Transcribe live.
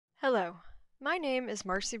Hello, my name is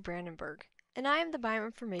Marcy Brandenburg, and I am the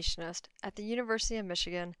bioinformationist at the University of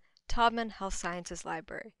Michigan Taubman Health Sciences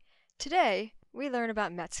Library. Today, we learn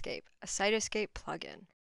about MetScape, a Cytoscape plugin.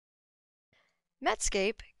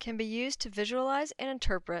 MetScape can be used to visualize and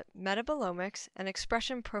interpret metabolomics and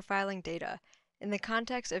expression profiling data in the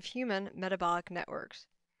context of human metabolic networks.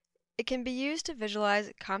 It can be used to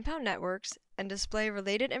visualize compound networks and display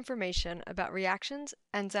related information about reactions,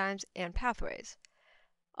 enzymes, and pathways.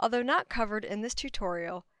 Although not covered in this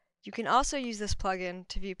tutorial, you can also use this plugin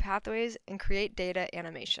to view pathways and create data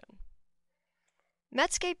animation.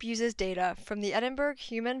 MetScape uses data from the Edinburgh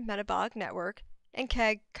Human Metabolic Network and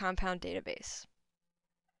KEGG compound database.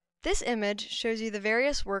 This image shows you the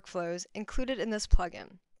various workflows included in this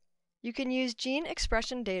plugin. You can use gene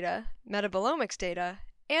expression data, metabolomics data,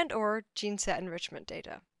 and/or gene set enrichment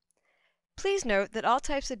data. Please note that all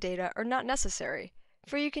types of data are not necessary,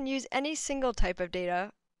 for you can use any single type of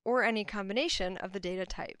data or any combination of the data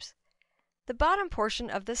types. The bottom portion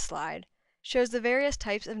of this slide shows the various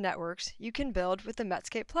types of networks you can build with the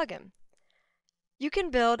MetScape plugin. You can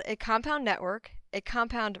build a compound network, a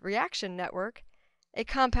compound reaction network, a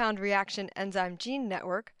compound reaction enzyme gene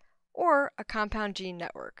network, or a compound gene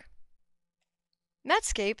network.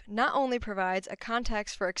 MetScape not only provides a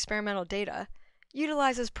context for experimental data,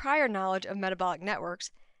 utilizes prior knowledge of metabolic networks,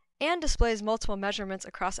 and displays multiple measurements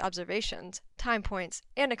across observations, time points,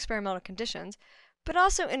 and experimental conditions, but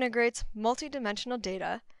also integrates multidimensional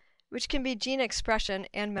data, which can be gene expression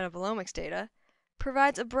and metabolomics data,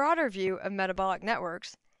 provides a broader view of metabolic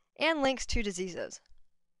networks, and links to diseases.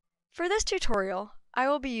 For this tutorial, I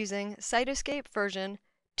will be using Cytoscape version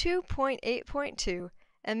 2.8.2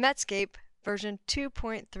 and MetScape version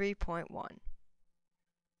 2.3.1.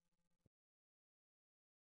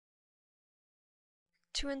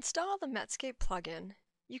 To install the MetScape plugin,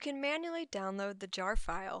 you can manually download the jar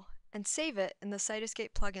file and save it in the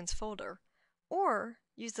Cytoscape plugins folder, or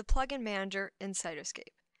use the plugin manager in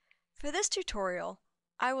Cytoscape. For this tutorial,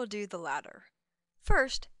 I will do the latter.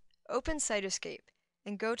 First, open Cytoscape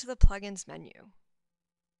and go to the Plugins menu.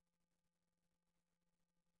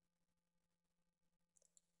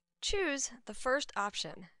 Choose the first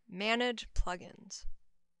option, Manage Plugins.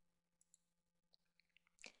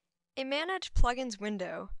 A Manage Plugins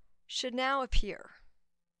window should now appear.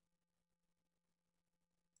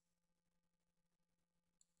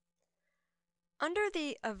 Under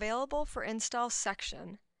the Available for Install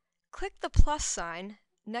section, click the plus sign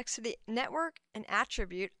next to the Network and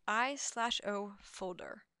Attribute I/O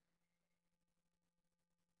folder.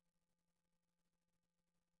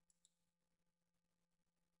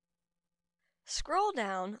 Scroll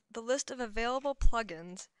down the list of available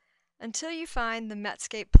plugins until you find the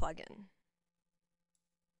MetScape plugin.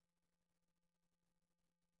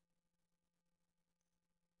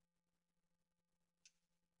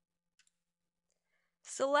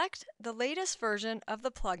 Select the latest version of the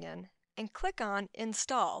plugin and click on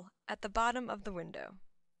Install at the bottom of the window.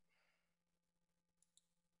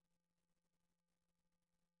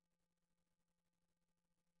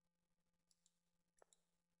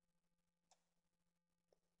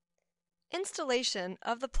 Installation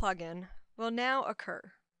of the plugin will now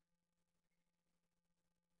occur.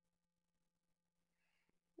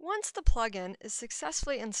 Once the plugin is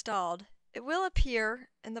successfully installed, it will appear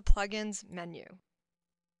in the Plugins menu.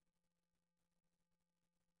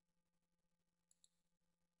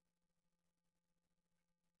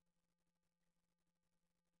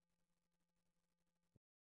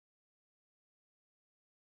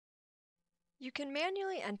 You can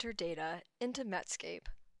manually enter data into MetScape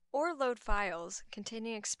or load files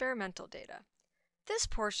containing experimental data. This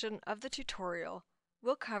portion of the tutorial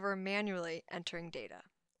will cover manually entering data.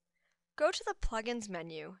 Go to the Plugins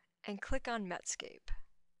menu and click on MetScape.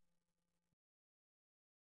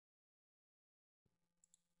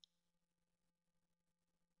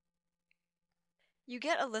 You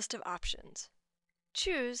get a list of options.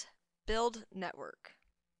 Choose Build Network.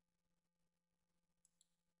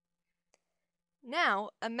 Now,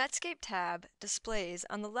 a MetScape tab displays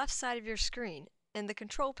on the left side of your screen in the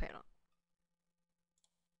control panel.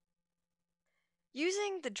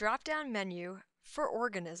 Using the drop-down menu for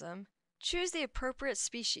organism, choose the appropriate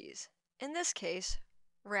species, in this case,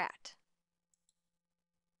 rat.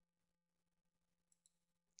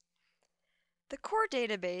 The core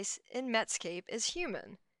database in MetScape is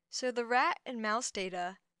human, so the rat and mouse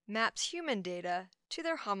data maps human data to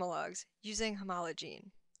their homologs using homologene.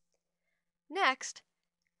 Next,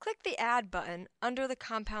 click the Add button under the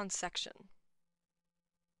Compounds section.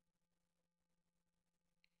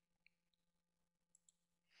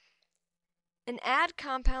 An Add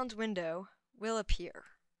Compounds window will appear.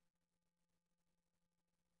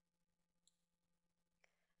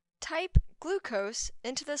 Type glucose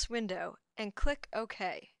into this window and click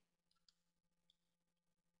OK.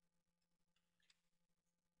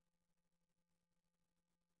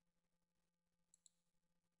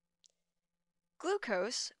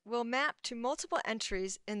 Glucose will map to multiple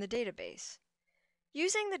entries in the database.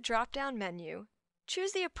 Using the drop-down menu,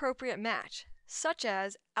 choose the appropriate match, such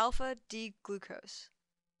as alpha-D-glucose.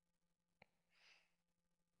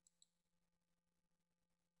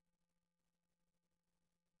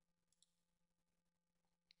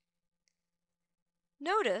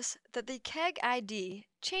 Notice that the KEGG ID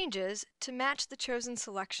changes to match the chosen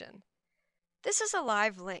selection. This is a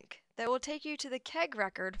live link that will take you to the KEGG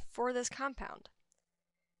record for this compound.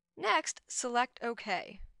 Next, select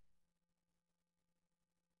OK.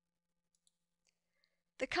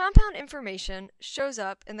 The compound information shows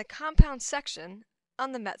up in the Compound section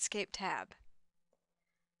on the MetScape tab.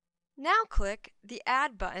 Now click the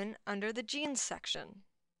Add button under the Genes section.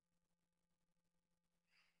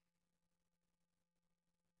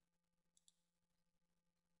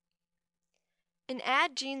 An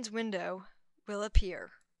Add Genes window will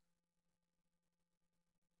appear.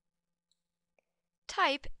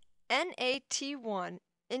 Type NAT1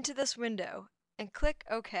 into this window and click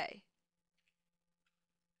OK.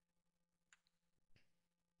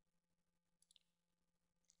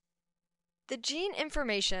 The gene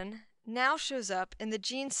information now shows up in the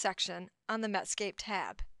Genes section on the MetScape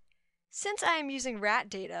tab. Since I am using rat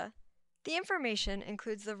data, the information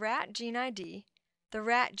includes the rat gene ID, the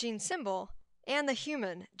rat gene symbol, and the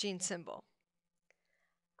human gene symbol.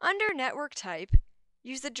 Under Network Type,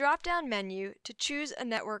 use the drop-down menu to choose a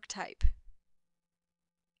network type.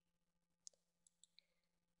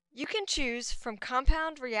 You can choose from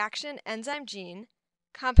Compound Reaction Enzyme Gene,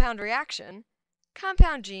 Compound Reaction,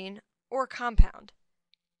 Compound Gene, or Compound.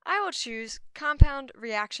 I will choose Compound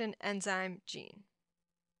Reaction Enzyme Gene.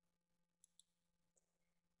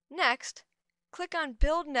 Next, click on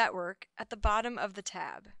Build Network at the bottom of the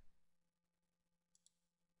tab.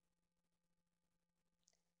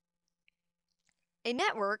 A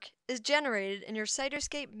network is generated in your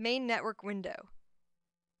Cytoscape main network window.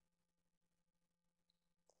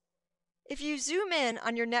 If you zoom in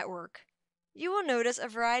on your network, you will notice a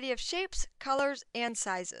variety of shapes, colors, and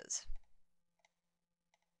sizes.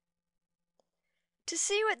 To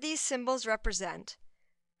see what these symbols represent,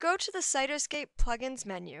 go to the Cytoscape Plugins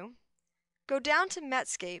menu, go down to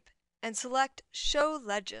MetScape, and select Show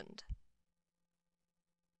Legend.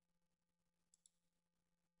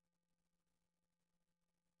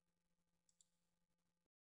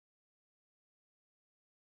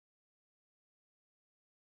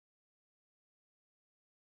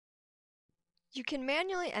 You can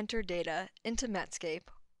manually enter data into MetScape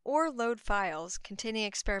or load files containing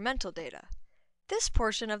experimental data. This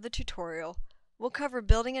portion of the tutorial will cover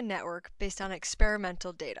building a network based on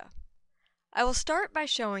experimental data. I will start by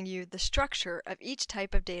showing you the structure of each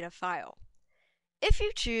type of data file. If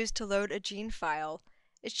you choose to load a gene file,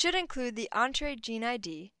 it should include the Entrez Gene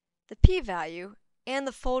ID, the p-value, and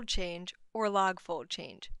the fold change or log fold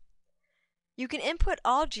change. You can input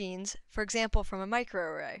all genes, for example from a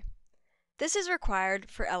microarray. This is required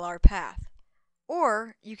for LR path,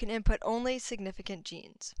 or you can input only significant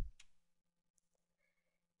genes.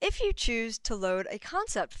 If you choose to load a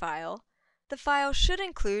concept file, the file should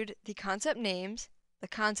include the concept names, the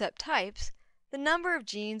concept types, the number of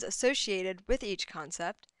genes associated with each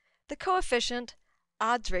concept, the coefficient,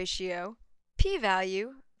 odds ratio,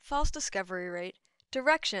 p-value, false discovery rate,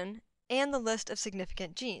 direction, and the list of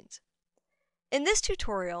significant genes. In this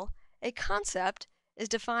tutorial, a concept is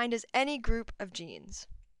defined as any group of genes.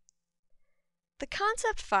 The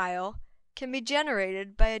concept file can be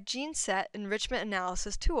generated by a gene set enrichment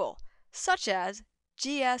analysis tool, such as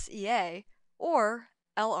GSEA or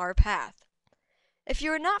LR path. If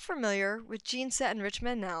you are not familiar with gene set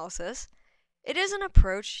enrichment analysis, it is an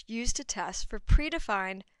approach used to test for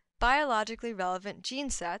predefined biologically relevant gene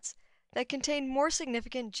sets that contain more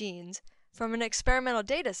significant genes from an experimental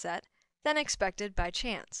data set than expected by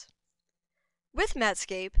chance. With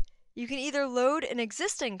MetScape, you can either load an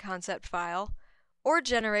existing concept file or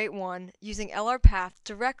generate one using LR path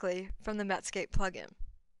directly from the MetScape plugin.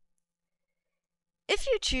 If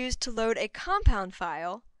you choose to load a compound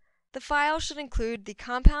file, the file should include the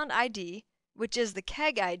compound ID, which is the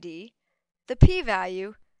KEGG ID, the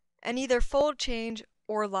p-value, and either fold change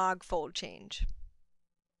or log fold change.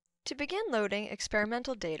 To begin loading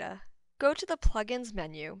experimental data, go to the Plugins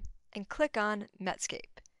menu and click on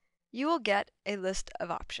MetScape. You will get a list of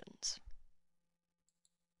options.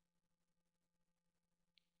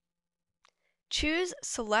 Choose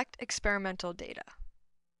Select Experimental Data.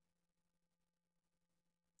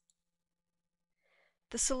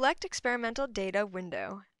 The Select Experimental Data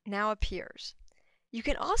window now appears. You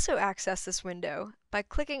can also access this window by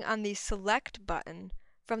clicking on the Select button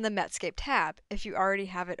from the MetScape tab if you already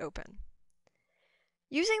have it open.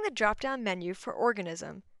 Using the drop-down menu for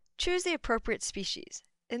organism, choose the appropriate species,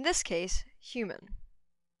 in this case, human.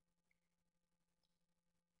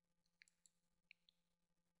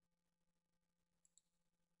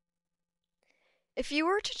 If you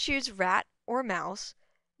were to choose rat or mouse,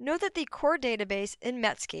 know that the core database in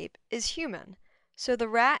MetScape is human, so the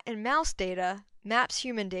rat and mouse data maps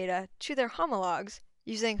human data to their homologs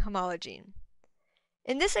using homologene.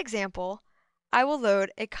 In this example, I will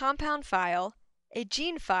load a compound file, a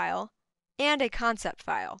gene file, and a concept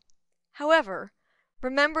file. However,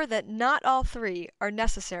 remember that not all three are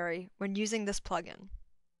necessary when using this plugin.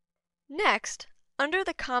 Next, under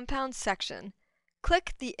the Compounds section,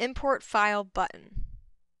 click the Import File button.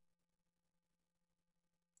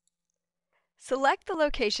 Select the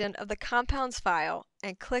location of the Compounds file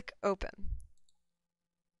and click Open.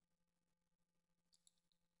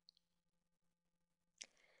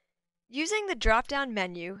 Using the drop-down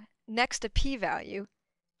menu next to p-value,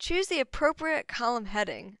 choose the appropriate column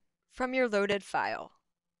heading from your loaded file.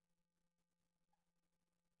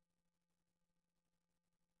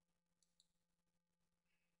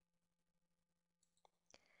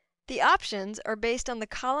 The options are based on the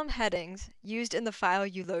column headings used in the file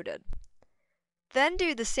you loaded. Then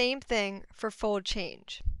do the same thing for fold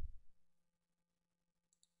change.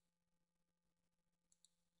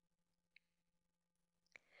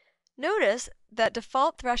 Notice that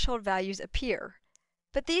default threshold values appear,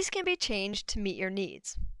 but these can be changed to meet your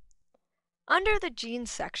needs. Under the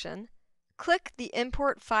Genes section, click the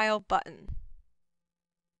Import File button.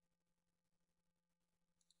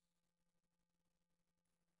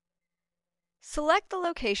 Select the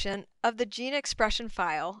location of the gene expression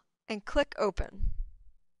file and click Open.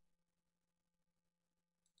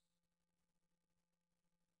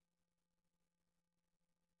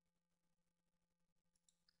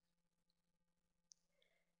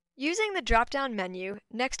 Using the drop-down menu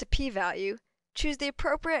next to p-value, choose the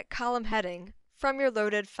appropriate column heading from your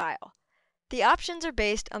loaded file. The options are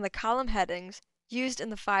based on the column headings used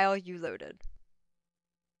in the file you loaded.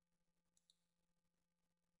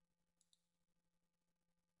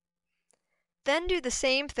 Then do the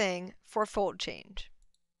same thing for fold change.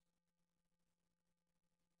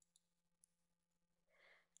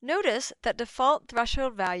 Notice that default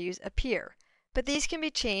threshold values appear, but these can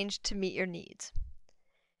be changed to meet your needs.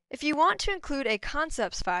 If you want to include a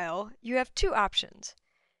concepts file, you have two options.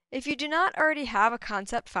 If you do not already have a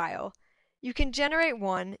concept file, you can generate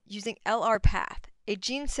one using LRPath, a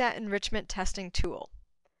gene set enrichment testing tool.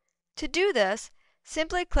 To do this,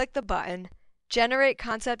 simply click the button Generate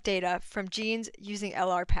Concept Data from Genes using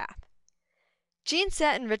LRPath. Gene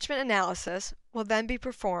set enrichment analysis will then be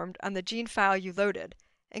performed on the gene file you loaded,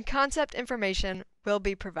 and concept information will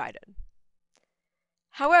be provided.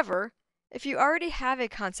 However, if you already have a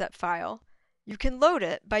concept file, you can load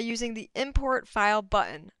it by using the Import File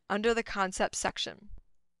button under the Concept section.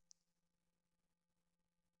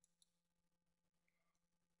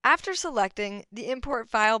 After selecting the Import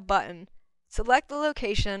File button, select the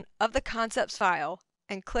location of the concepts file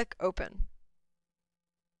and click Open.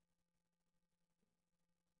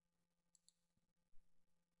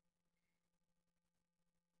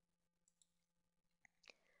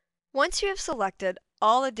 Once you have selected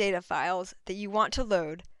all the data files that you want to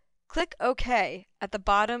load, click OK at the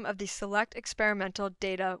bottom of the Select Experimental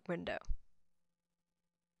Data window.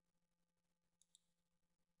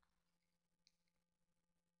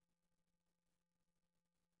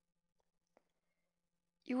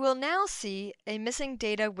 You will now see a Missing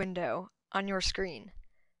Data window on your screen.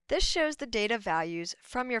 This shows the data values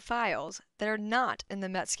from your files that are not in the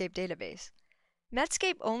MetScape database.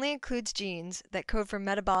 MetScape only includes genes that code for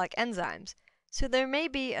metabolic enzymes, so there may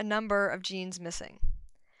be a number of genes missing.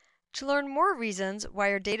 To learn more reasons why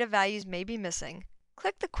your data values may be missing,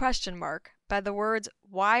 click the question mark by the words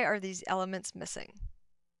 "Why are these elements missing?"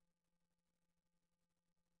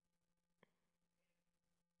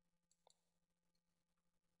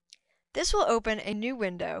 This will open a new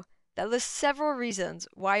window that lists several reasons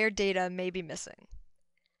why your data may be missing.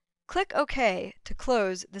 Click OK to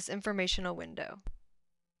close this informational window.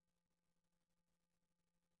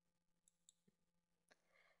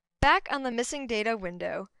 Back on the Missing Data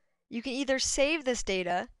window, you can either save this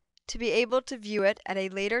data to be able to view it at a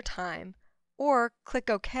later time, or click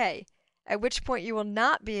OK, at which point you will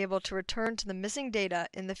not be able to return to the missing data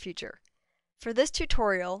in the future. For this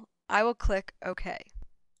tutorial, I will click OK.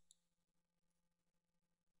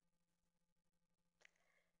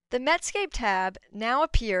 The MetScape tab now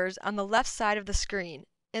appears on the left side of the screen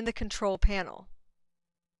in the Control panel.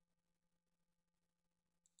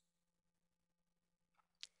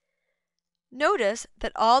 Notice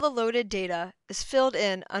that all the loaded data is filled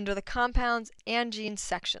in under the Compounds and Genes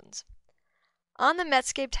sections. On the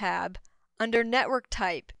MetScape tab, under Network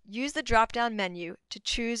Type, use the drop-down menu to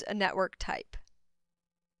choose a network type.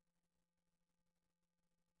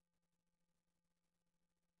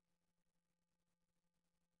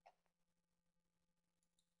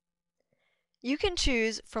 You can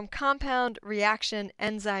choose from Compound Reaction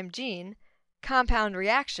Enzyme Gene, Compound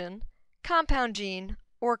Reaction, Compound Gene,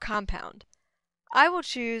 or Compound. I will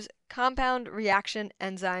choose Compound Reaction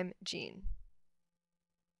Enzyme Gene.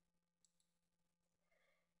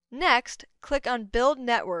 Next, click on Build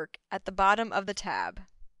Network at the bottom of the tab.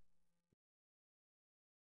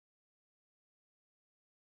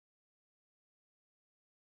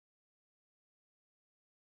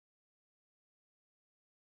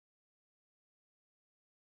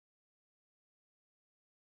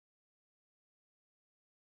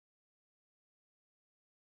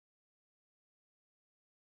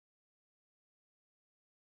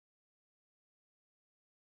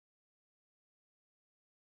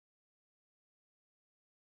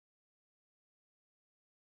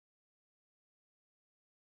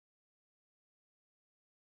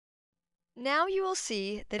 Now you will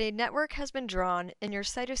see that a network has been drawn in your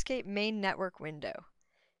Cytoscape main network window.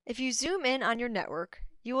 If you zoom in on your network,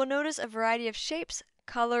 you will notice a variety of shapes,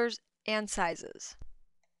 colors, and sizes.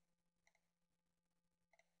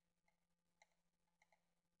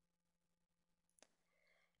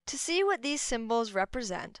 To see what these symbols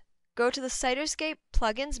represent, go to the Cytoscape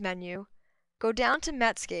Plugins menu, go down to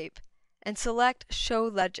MetScape, and select Show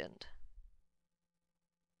Legend.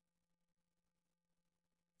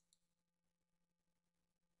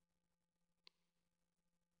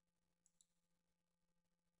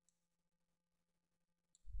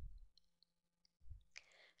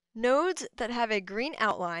 Nodes that have a green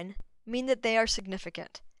outline mean that they are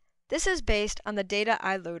significant. This is based on the data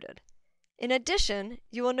I loaded. In addition,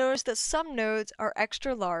 you will notice that some nodes are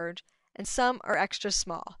extra large and some are extra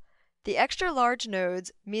small. The extra large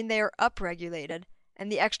nodes mean they are upregulated,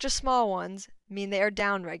 and the extra small ones mean they are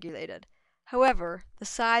downregulated. However, the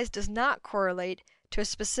size does not correlate to a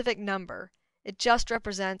specific number. It just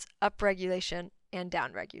represents upregulation and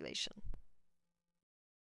downregulation.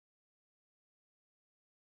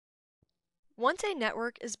 Once a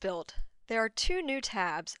network is built, there are two new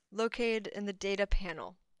tabs located in the Data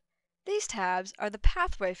panel. These tabs are the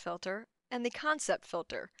Pathway filter and the Concept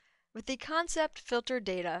filter, with the Concept filter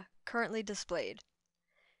data currently displayed.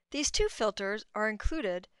 These two filters are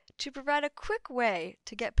included to provide a quick way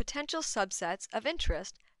to get potential subsets of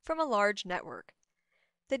interest from a large network.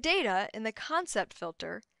 The data in the Concept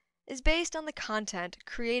filter is based on the content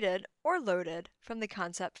created or loaded from the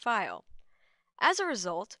concept file. As a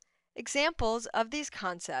result, examples of these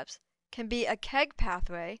concepts can be a KEGG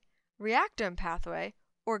pathway, reactome pathway,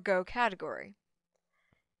 or Go category.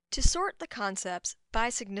 To sort the concepts by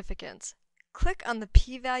significance, click on the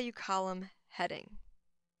p-value column heading.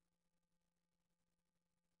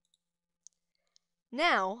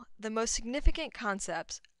 Now, the most significant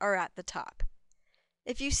concepts are at the top.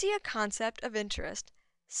 If you see a concept of interest,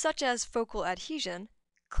 such as focal adhesion,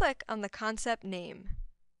 click on the concept name.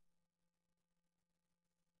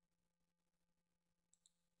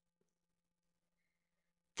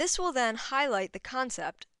 This will then highlight the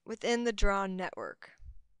concept within the drawn network.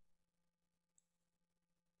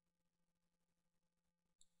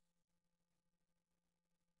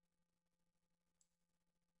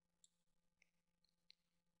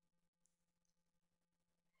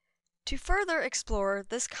 To further explore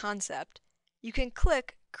this concept, you can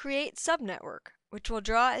click Create Subnetwork, which will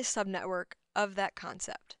draw a subnetwork of that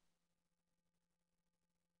concept.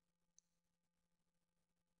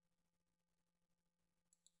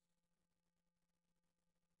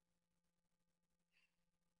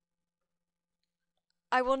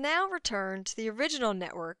 I will now return to the original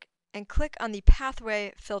network and click on the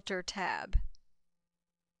Pathway Filter tab.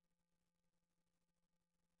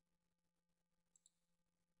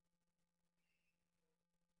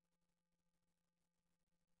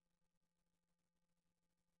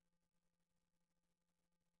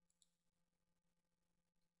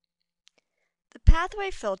 The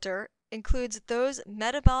pathway filter includes those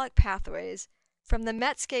metabolic pathways from the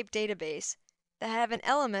MetScape database that have an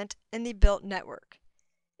element in the built network.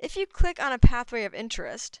 If you click on a pathway of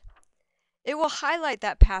interest, it will highlight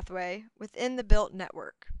that pathway within the built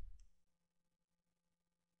network.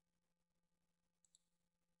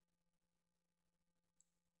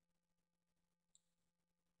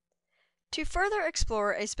 To further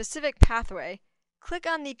explore a specific pathway, click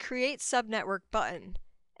on the Create Subnetwork button,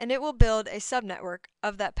 and it will build a subnetwork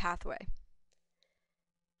of that pathway.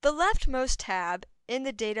 The leftmost tab in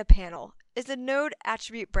the Data panel is the Node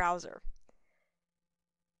Attribute Browser.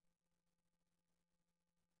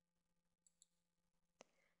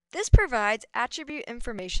 This provides attribute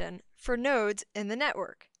information for nodes in the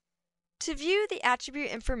network. To view the attribute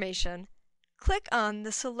information, click on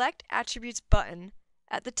the Select Attributes button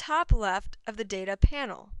at the top left of the Data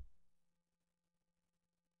panel.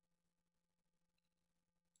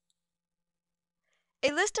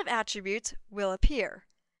 A list of attributes will appear.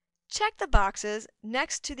 Check the boxes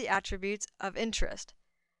next to the attributes of interest.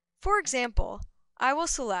 For example, I will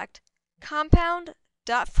select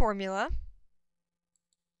compound.formula,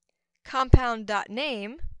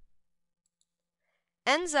 compound.name,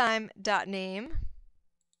 enzyme.name,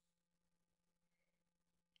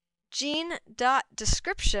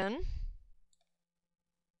 gene.description,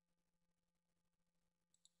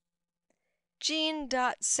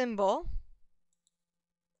 gene.symbol,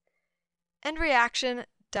 and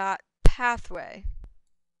reaction.pathway.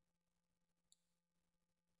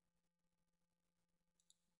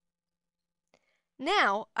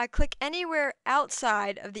 Now I click anywhere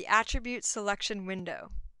outside of the attribute selection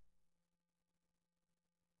window.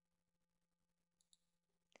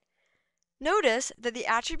 Notice that the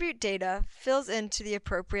attribute data fills into the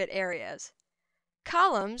appropriate areas.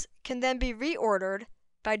 Columns can then be reordered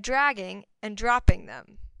by dragging and dropping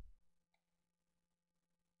them.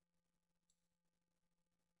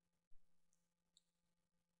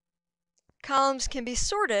 Columns can be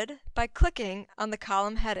sorted by clicking on the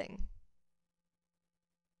column heading.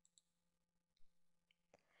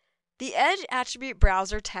 The Edge Attribute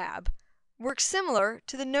Browser tab works similar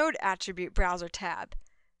to the Node Attribute Browser tab,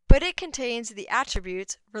 but it contains the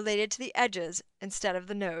attributes related to the edges instead of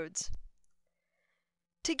the nodes.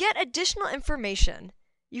 To get additional information,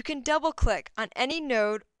 you can double-click on any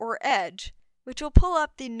node or edge, which will pull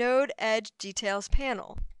up the Node Edge Details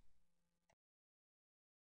panel.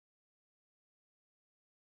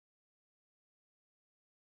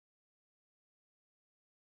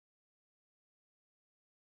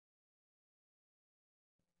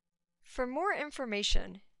 For more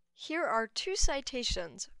information, here are 2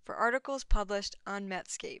 citations for articles published on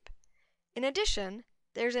MetScape. In addition,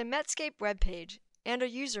 there's a MetScape webpage and a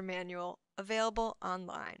user manual available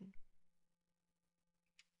online.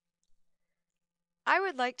 I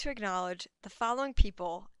would like to acknowledge the following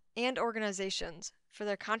people and organizations for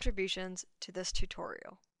their contributions to this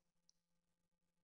tutorial.